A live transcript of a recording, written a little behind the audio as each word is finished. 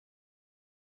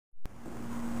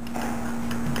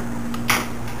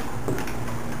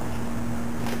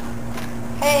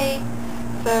Hey,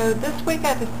 so this week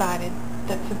I decided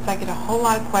that since I get a whole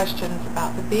lot of questions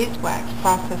about the beeswax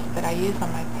process that I use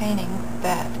on my paintings,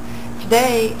 that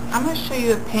today I'm going to show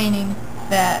you a painting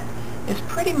that is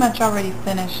pretty much already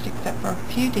finished except for a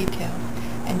few details,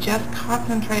 and just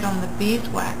concentrate on the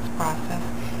beeswax process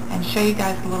and show you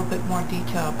guys a little bit more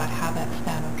detail about how that's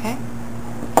done, okay?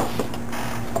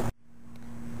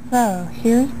 So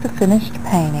here's the finished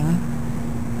painting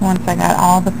once I got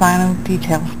all the final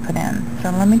details put in.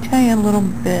 So let me tell you a little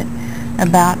bit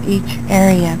about each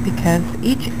area, because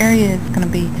each area is going to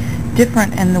be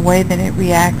different in the way that it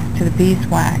reacts to the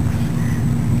beeswax.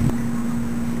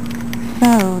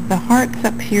 So the hearts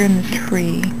up here in the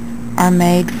tree are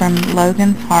made from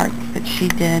Logan's hearts that she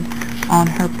did on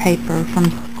her paper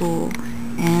from school.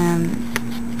 And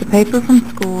the paper from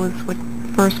school is what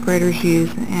first graders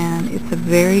use, and it's a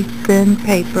very thin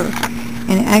paper,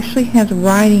 and it actually has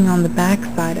writing on the back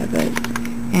side of it,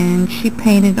 and she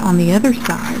painted on the other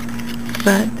side,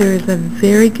 but there is a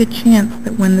very good chance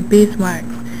that when the beeswax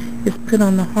is put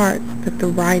on the hearts that the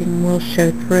writing will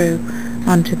show through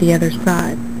onto the other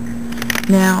side.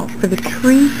 Now for the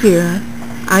tree here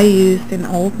I used an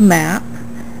old map.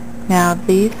 Now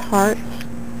these hearts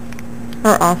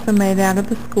are also made out of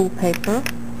the school paper,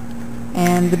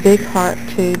 and the big heart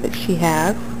too that she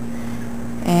has,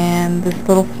 and this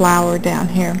little flower down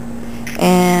here,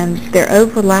 and they're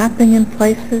overlapping in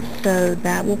places, so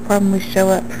that will probably show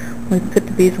up when we put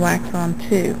the beeswax on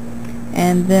too.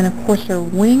 And then of course her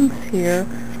wings here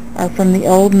are from the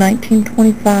old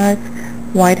 1925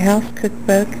 White House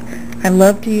cookbook. I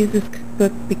love to use this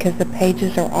cookbook because the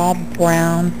pages are all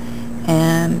brown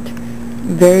and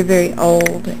very, very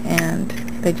old, and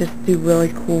they just do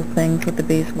really cool things with the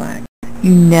beeswax.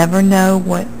 You never know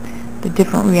what the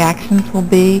different reactions will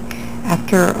be.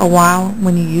 After a while,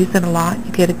 when you use it a lot,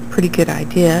 you get a pretty good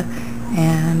idea.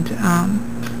 And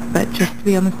but just to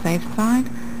be on the safe side,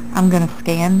 I'm going to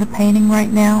scan the painting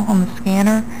right now on the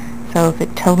scanner, so if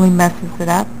it totally messes it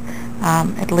up,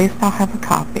 at least I'll have a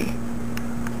copy.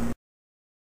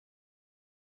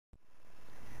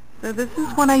 So this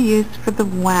is what I used for the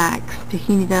wax to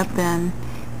heat it up in.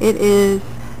 It is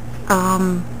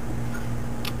a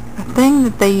thing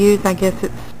that they use, I guess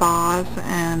at spas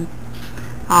and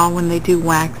when they do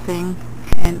waxing,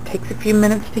 and it takes a few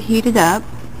minutes to heat it up.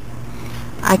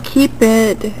 I keep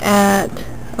it at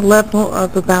a level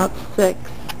of about 6,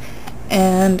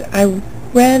 and I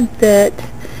read that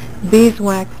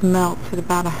beeswax melts at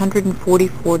about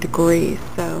 144 degrees,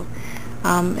 so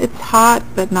it's hot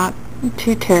but not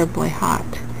too terribly hot.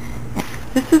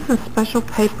 This is a special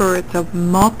paper. It's a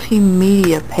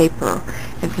multimedia paper.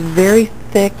 It's very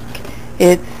thick.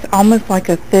 It's almost like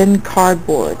a thin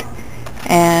cardboard,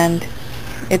 and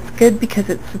it's good because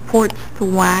it supports the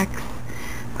wax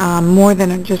more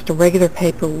than just a regular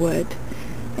paper would.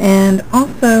 And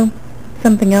also,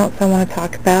 something else I want to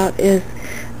talk about is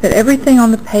that everything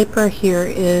on the paper here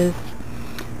is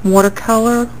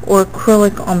watercolor or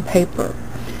acrylic on paper.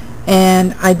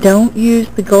 And I don't use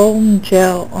the golden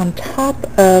gel on top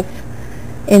of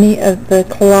any of the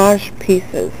collage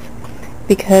pieces,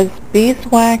 because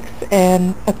beeswax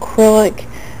and acrylic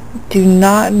do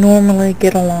not normally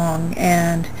get along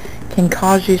and can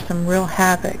cause you some real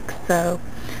havoc. So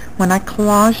when I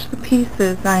collage the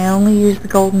pieces, I only use the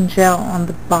golden gel on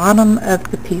the bottom of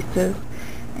the pieces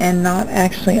and not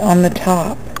actually on the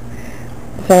top,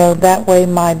 so that way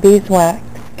my beeswax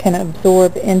can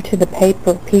absorb into the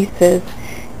paper pieces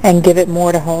and give it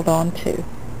more to hold on to.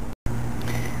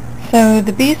 So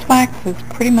the beeswax is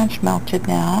pretty much melted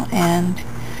now, and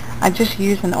I just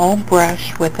use an old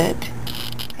brush with it,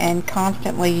 and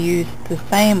constantly use the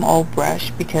same old brush,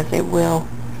 because it will,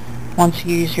 once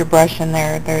you use your brush in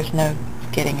there, there's no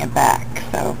getting it back.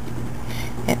 So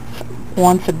it's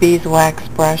once a beeswax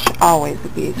brush, always a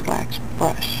beeswax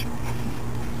brush.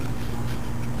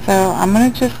 So I'm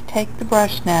going to just take the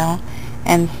brush now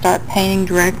and start painting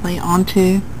directly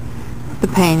onto the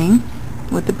painting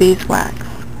with the beeswax.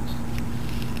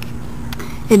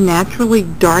 It naturally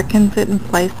darkens it in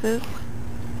places,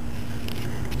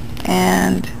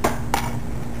 and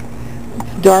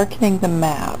it's darkening the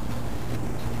map,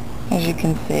 as you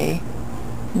can see.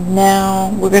 Now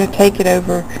we're going to take it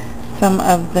over some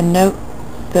of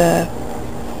the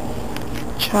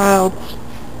child's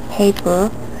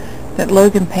paper that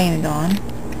Logan painted on,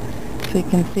 so you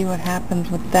can see what happens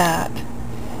with that.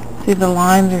 See, the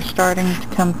lines are starting to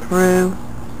come through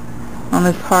on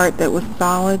this heart that was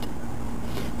solid.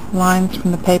 Lines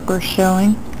from the paper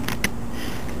showing.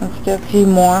 Let's do a few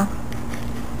more.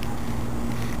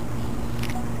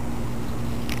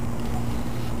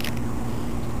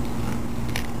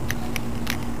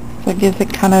 So it gives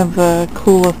it kind of a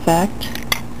cool effect.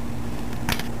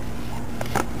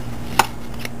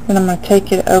 Then I'm going to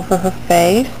take it over her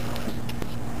face,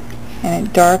 and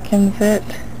it darkens it.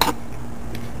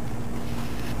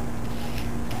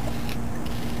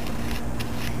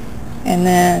 And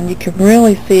then you can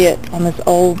really see it on this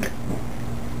old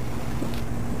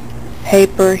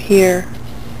paper here.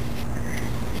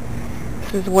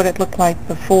 This is what it looked like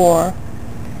before,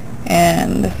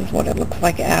 and this is what it looks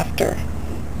like after.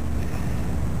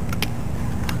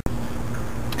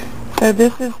 So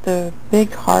this is the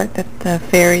big heart that the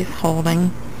fairy's holding,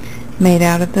 made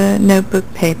out of the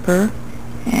notebook paper,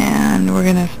 and we're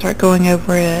going to start going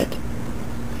over it,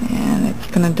 and it's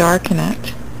going to darken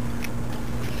it.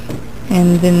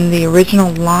 And then the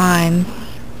original lines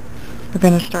are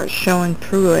going to start showing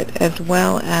through it, as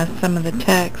well as some of the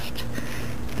text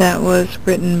that was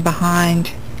written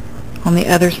behind on the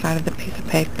other side of the piece of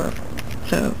paper.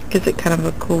 So it gives it kind of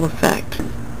a cool effect.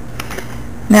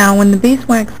 Now when the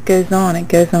beeswax goes on, it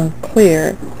goes on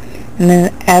clear, and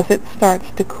then as it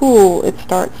starts to cool, it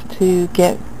starts to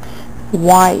get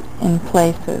white in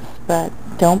places. But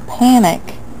don't panic,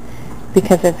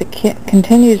 because as it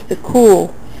continues to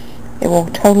cool, it will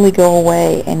totally go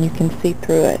away and you can see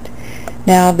through it.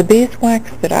 Now the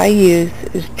beeswax that I use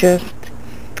is just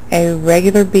a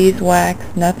regular beeswax,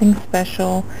 nothing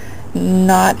special,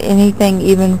 not anything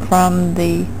even from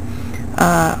the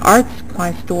art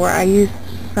supply store. I use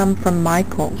some from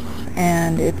Michael's,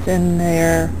 and it's in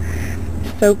their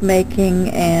soap making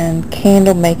and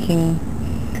candle making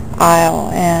aisle,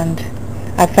 and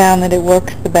I found that it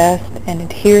works the best and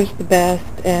adheres the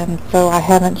best, and so I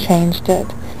haven't changed it.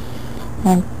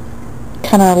 I'm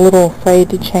kind of a little afraid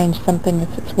to change something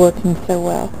if it's working so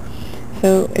well.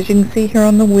 So as you can see here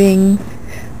on the wings,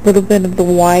 a little bit of the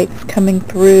white's coming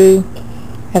through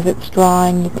as it's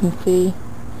drying, you can see,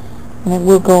 and it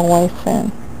will go away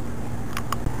soon.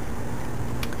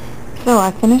 So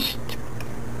I finished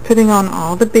putting on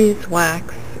all the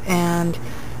beeswax, and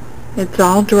it's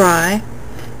all dry,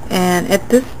 and at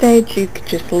this stage you could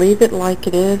just leave it like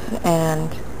it is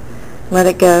and let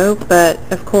it go, but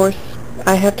of course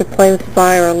I have to play with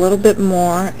fire a little bit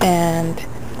more, and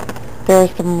there are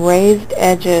some raised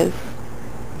edges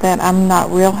that I'm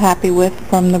not real happy with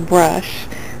from the brush,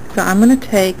 so I'm going to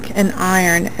take an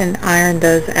iron and iron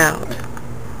those out.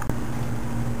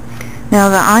 Now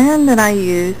the iron that I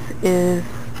use is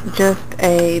just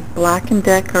a Black &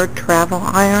 Decker travel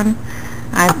iron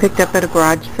I picked up at a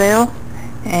garage sale,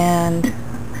 and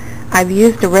I've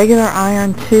used a regular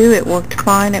iron too. It worked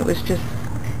fine. It was just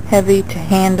heavy to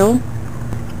handle.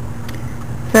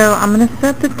 So I'm going to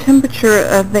set the temperature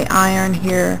of the iron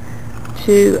here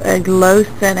to a low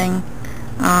setting.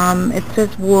 It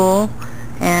says wool,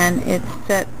 and it's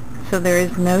set so there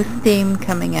is no steam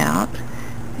coming out,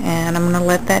 and I'm going to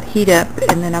let that heat up,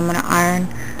 and then I'm going to iron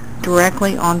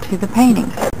directly onto the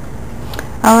painting.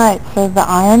 Alright, so the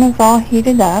iron is all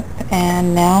heated up,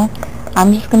 and now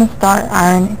I'm just going to start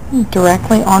ironing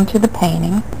directly onto the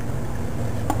painting.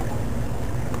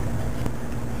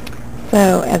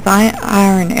 So as I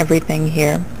iron everything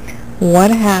here, what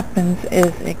happens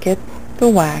is it gets the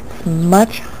wax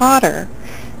much hotter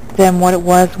than what it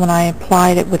was when I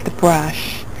applied it with the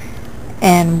brush,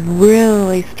 and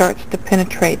really starts to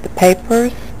penetrate the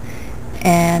papers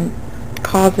and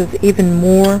causes even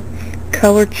more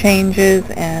color changes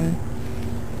and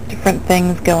different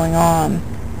things going on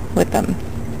with them.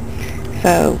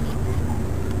 So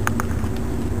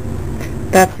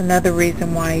that's another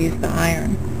reason why I use the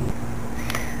iron.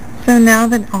 So now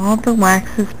that all the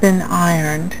wax has been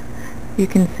ironed, you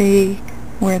can see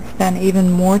where it's done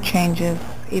even more changes,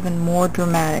 even more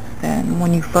dramatic than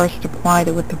when you first applied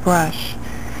it with the brush.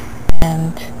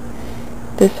 And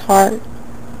this heart,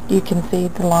 you can see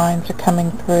the lines are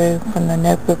coming through from the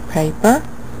notebook paper,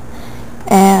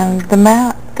 and the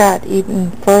mat got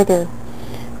even further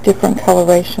different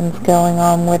colorations going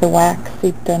on where the wax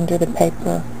seeped under the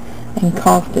paper and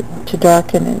caused it to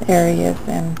darken in areas,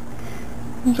 and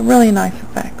it was a really nice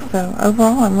effect. So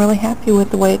overall I'm really happy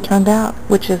with the way it turned out,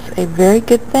 which is a very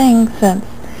good thing since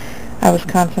I was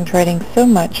concentrating so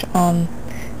much on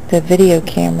the video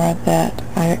camera that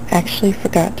I actually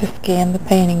forgot to scan the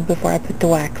painting before I put the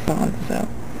wax on. So,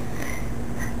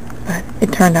 but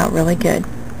it turned out really good.